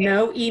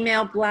 No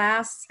email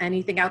blasts,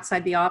 anything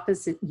outside the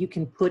office. You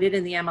can put it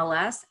in the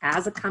MLS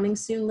as a coming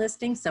soon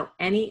listing. So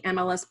any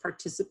MLS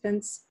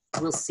participants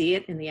will see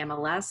it in the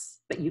MLS,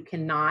 but you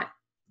cannot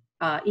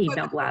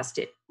email blast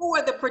it. Who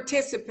are the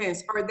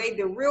participants? Are they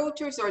the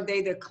realtors? Or are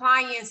they the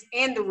clients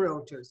and the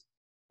realtors?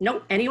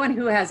 Nope. Anyone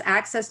who has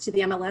access to the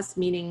MLS,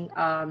 meaning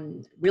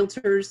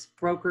realtors,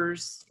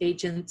 brokers,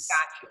 agents,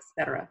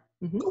 etc.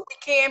 Mm-hmm. So we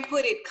can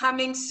put it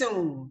coming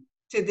soon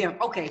to them.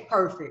 Okay,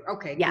 perfect.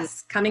 Okay.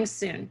 Yes, good. Coming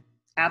soon.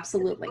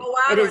 Absolutely.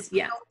 It is,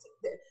 yeah.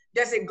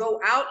 Does it go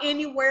out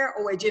anywhere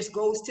or it just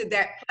goes to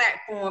that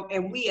platform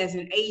and we as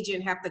an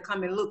agent have to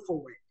come and look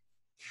for it?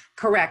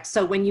 Correct.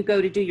 So when you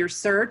go to do your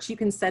search, you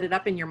can set it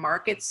up in your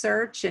market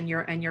search and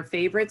your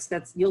favorites.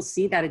 You'll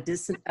see that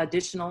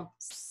additional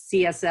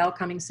CSL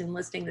coming soon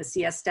listing, the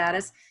CS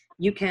status.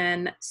 You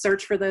can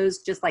search for those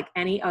just like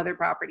any other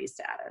property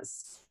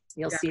status.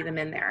 You'll see them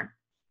in there.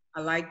 I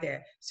like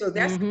that. So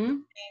that's the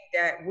thing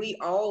that we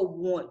all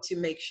want to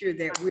make sure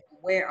that we're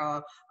aware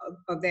of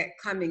that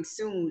coming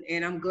soon.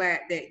 And I'm glad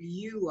that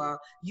you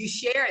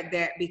shared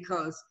that,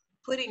 because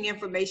putting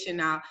information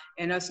out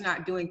and us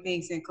not doing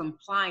things in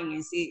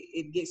compliance,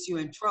 it gets you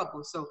in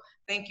trouble. So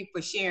thank you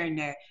for sharing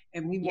that.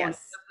 And we want to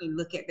definitely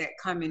look at that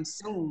coming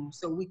soon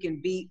so we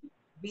can beat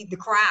the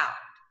crowd.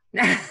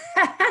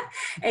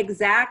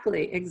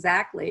 Exactly.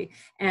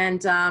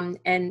 And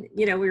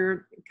you know, we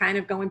were kind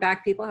of going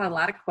back, people had a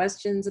lot of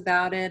questions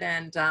about it.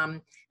 And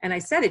I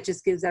said, it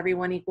just gives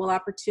everyone equal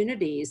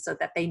opportunities so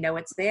that they know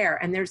it's there.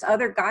 And there's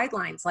other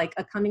guidelines, like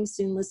a coming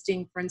soon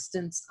listing, for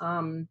instance,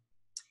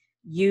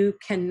 you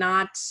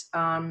cannot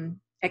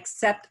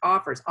accept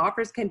offers.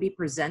 Offers can be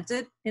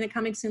presented in a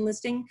coming soon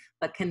listing,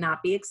 but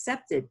cannot be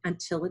accepted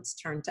until it's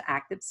turned to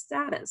active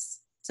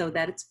status, so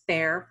that it's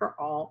fair for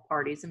all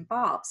parties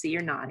involved. See,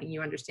 you're nodding,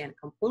 you understand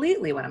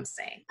completely what I'm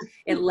saying.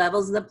 It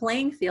levels the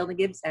playing field and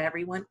gives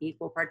everyone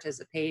equal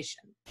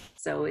participation.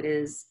 So it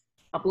is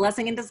a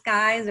blessing in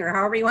disguise, or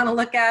however you want to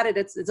look at it.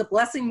 It's a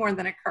blessing more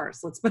than a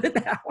curse. Let's put it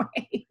that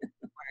way.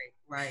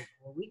 Right.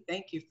 Well, we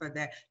thank you for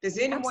that. Does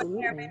anyone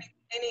have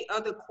any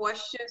other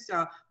questions?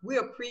 We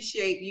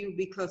appreciate you,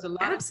 because a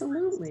lot of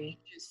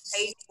agents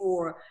pay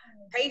for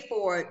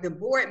the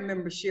board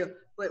membership,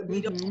 but we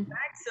don't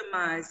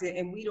maximize it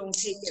and we don't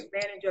take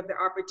advantage of the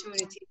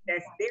opportunity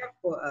that's there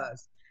for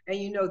us. And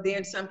you know,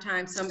 then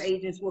sometimes some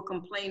agents will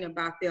complain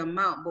about the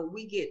amount, but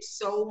we get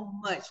so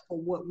much for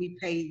what we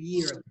pay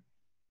yearly.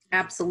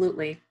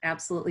 Absolutely.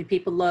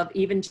 People love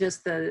even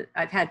just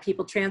I've had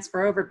people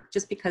transfer over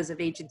just because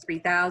of Agent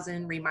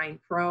 3000, Remind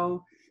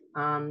Pro,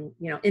 you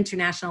know,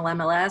 International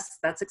MLS,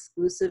 that's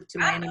exclusive to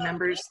Miami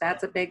members.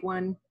 That's a big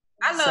one.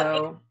 I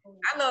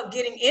love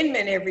getting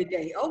Inman every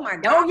day. Oh my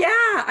God. Oh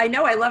yeah, I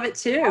know. I love it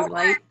too.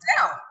 Like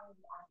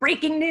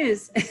breaking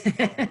news.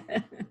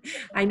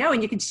 I know.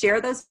 And you can share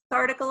those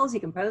articles,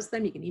 you can post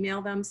them, you can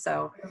email them.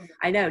 So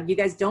I know, you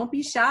guys don't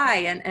be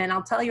shy. And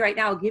I'll tell you right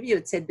now, I'll give you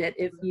a tidbit.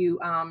 If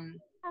you,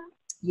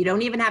 you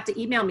don't even have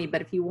to email me, but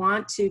if you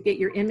want to get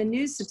your Inman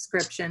News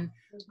subscription,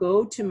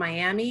 go to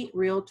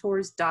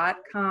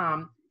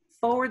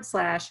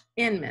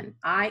miamirealtors.com/Inman,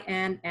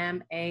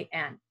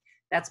 INMAN.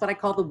 That's what I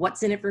call the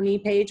What's in it for me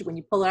page. When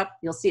you pull it up,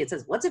 you'll see it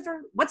says, what's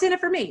in it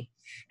for me?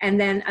 And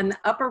then on the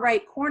upper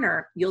right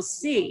corner, you'll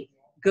see,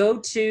 go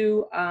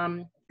to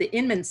the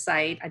Inman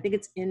site. I think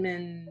it's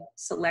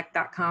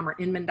inmanselect.com or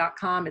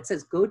inman.com. It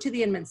says, go to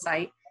the Inman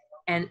site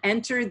and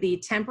enter the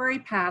temporary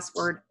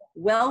password,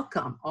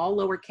 welcome, all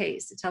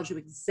lowercase. It tells you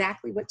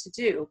exactly what to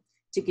do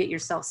to get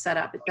yourself set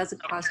up. It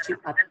doesn't cost you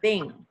a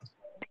thing.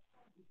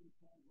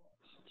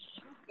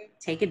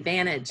 Take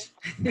advantage.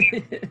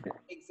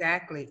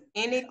 Exactly.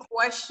 Any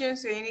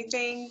questions or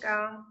anything?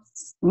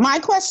 My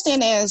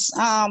question is,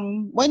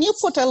 when you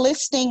put a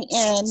listing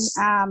in,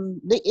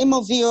 the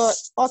ImmoViewer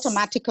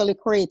automatically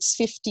creates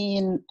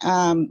 15,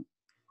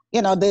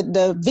 you know,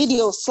 the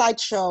video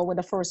slideshow with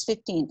the first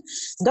 15.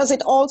 Does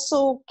it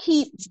also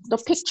keep the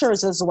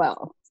pictures as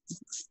well?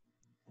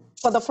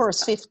 for the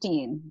first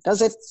 15?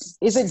 Is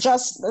it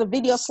just a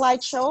video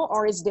slideshow,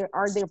 or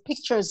are there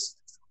pictures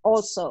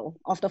also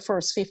of the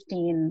first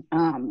 15?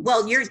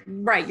 Well, you're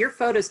right. Your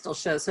photos still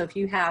show. So if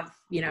you have,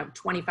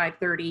 25,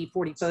 30,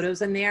 40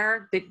 photos in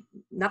there,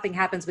 nothing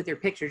happens with your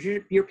pictures.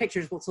 Your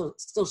pictures will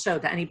still show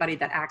to anybody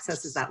that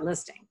accesses that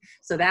listing.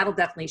 So that'll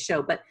definitely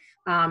show. But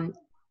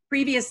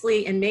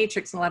previously in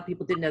Matrix, and a lot of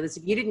people didn't know this,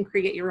 if you didn't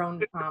create your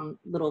own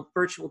little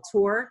virtual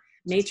tour,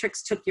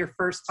 Matrix took your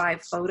first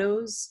 5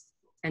 photos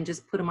and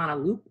just put them on a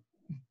loop.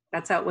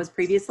 That's how it was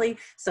previously.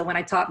 So when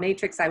I taught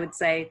Matrix, I would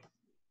say,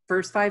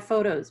 first 5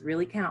 photos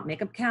really count, make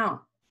them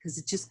count, because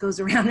it just goes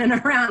around and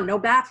around, no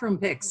bathroom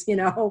pics,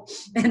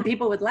 and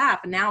people would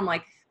laugh. And now I'm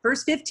like,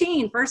 first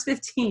 15.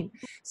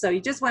 So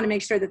you just want to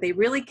make sure that they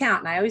really count.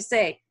 And I always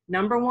say,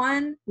 number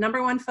one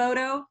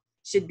photo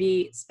should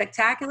be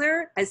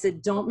spectacular. I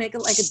said, don't make it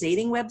like a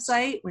dating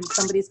website when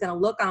somebody's going to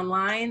look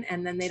online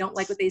and then they don't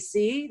like what they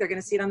see. They're going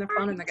to see it on their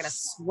phone and they're going to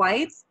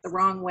swipe the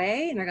wrong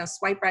way and they're going to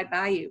swipe right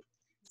by you.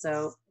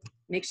 So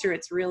make sure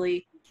it's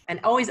really,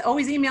 and always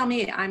email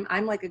me.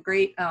 I'm like a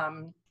great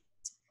kind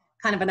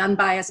of an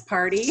unbiased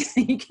party.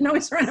 You can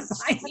always run it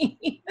by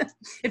me.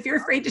 If you're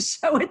afraid to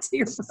show it to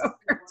your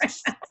broker,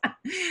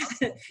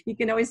 you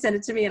can always send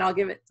it to me and I'll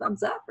give it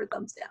thumbs up or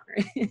thumbs down.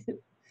 Right?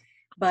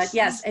 But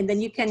yes, and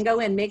then you can go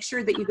in, make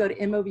sure that you go to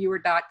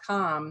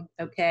imoviewer.com,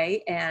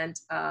 okay, and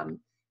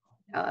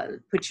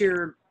put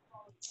your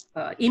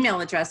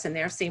email address in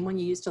there, same one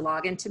you used to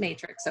log into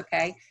Matrix,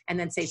 okay, and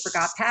then say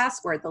forgot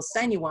password, they'll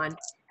send you one,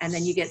 and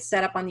then you get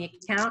set up on the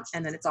account,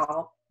 and then it's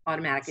all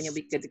automatic, and you'll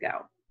be good to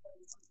go.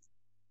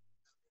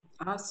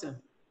 Awesome.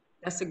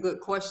 That's a good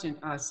question,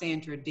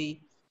 Sandra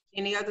D.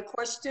 Any other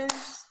questions?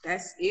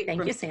 That's it.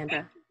 Thank you,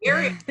 Sandra.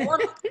 Very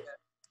informative.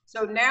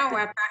 So now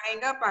after I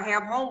hang up, I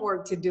have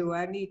homework to do.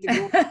 I need to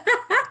go.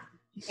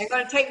 I'm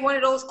going to take one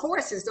of those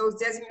courses, those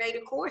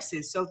designated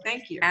courses. So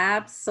thank you.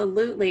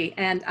 Absolutely.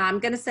 And I'm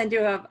going to send you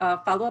a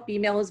follow-up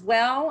email as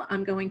well.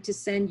 I'm going to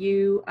send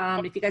you,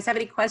 if you guys have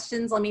any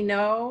questions, let me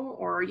know,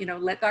 or,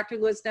 let Dr.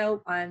 Lewis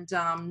know. And,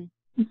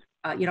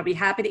 be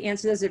happy to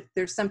answer those if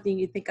there's something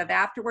you think of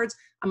afterwards.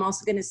 I'm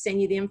also going to send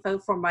you the info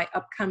for my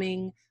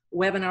upcoming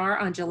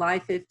webinar on July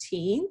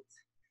 15th,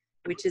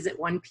 which is at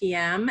 1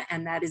 p.m.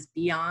 And that is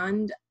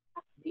Beyond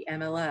the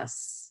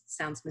MLS.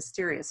 Sounds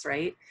mysterious,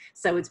 right?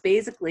 So it's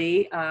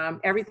basically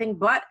everything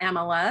but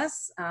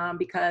MLS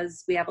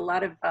because we have a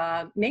lot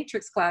of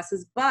Matrix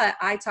classes, but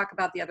I talk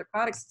about the other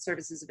products and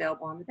services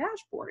available on the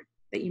dashboard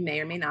that you may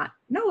or may not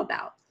know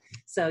about.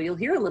 So you'll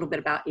hear a little bit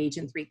about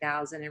Agent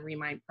 3000 and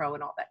Remind Pro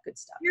and all that good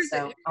stuff. Here's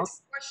a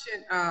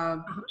question.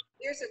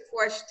 Here's a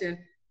question.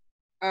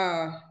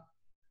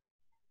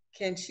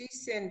 Can she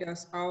send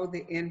us all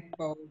the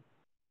info?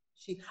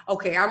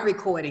 Okay, I'm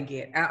recording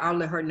it. I'll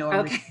let her know.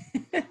 Okay.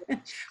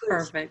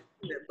 Perfect.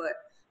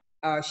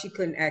 But she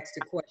couldn't ask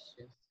the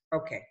question.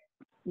 Okay.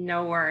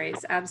 No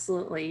worries.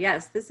 Absolutely.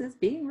 Yes, this is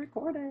being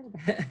recorded.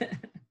 Okay.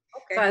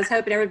 So I was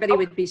hoping everybody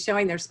would be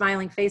showing their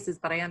smiling faces,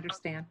 but I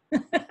understand.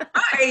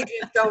 My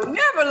agents don't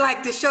never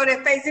like to show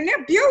their face, and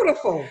they're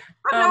beautiful.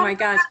 Oh my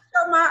gosh.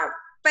 Show my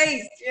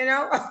face,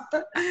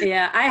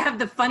 Yeah, I have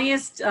the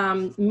funniest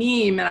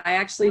meme, and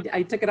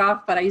I took it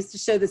off, but I used to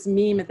show this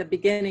meme at the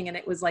beginning, and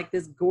it was like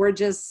this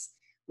gorgeous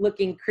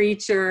looking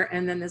creature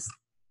and then this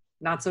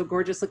not so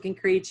gorgeous looking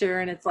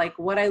creature, and it's like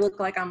what I look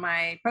like on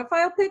my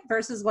profile pic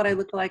versus what I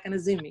look like in a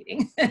Zoom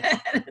meeting.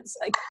 And it's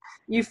like,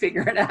 you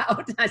figure it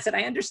out. I said,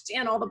 I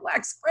understand all the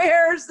black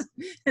squares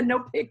and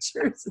no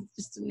pictures. It's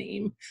just a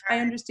name. I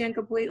understand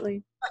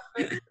completely.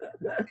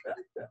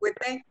 Well,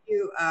 thank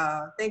you.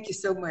 Thank you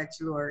so much,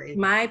 Lori.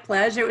 My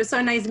pleasure. It was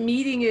so nice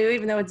meeting you,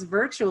 even though it's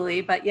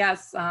virtually. But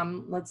yes,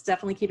 let's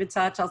definitely keep in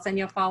touch. I'll send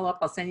you a follow-up.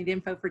 I'll send you the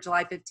info for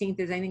July 15th. If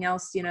there's anything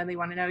else, they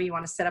want to know, you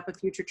want to set up a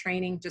future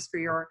training just for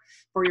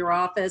your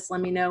office,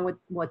 let me know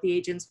what the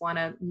agents want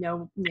to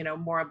know,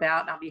 more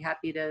about, and I'll be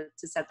happy to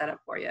set that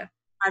up for you.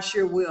 I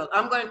sure will.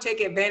 I'm going to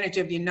take advantage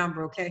of your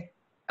number, okay?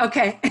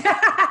 Okay.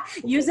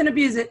 Use and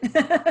abuse it.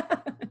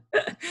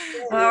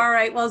 All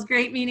right. Well, it's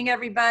great meeting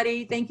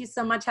everybody. Thank you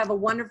so much. Have a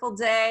wonderful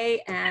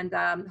day, and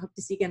hope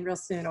to see you again real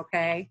soon,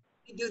 okay?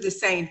 You do the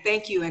same.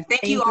 Thank you. And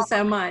thank you all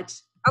so much.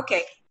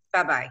 Okay.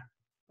 Bye-bye.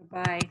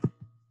 Bye-bye.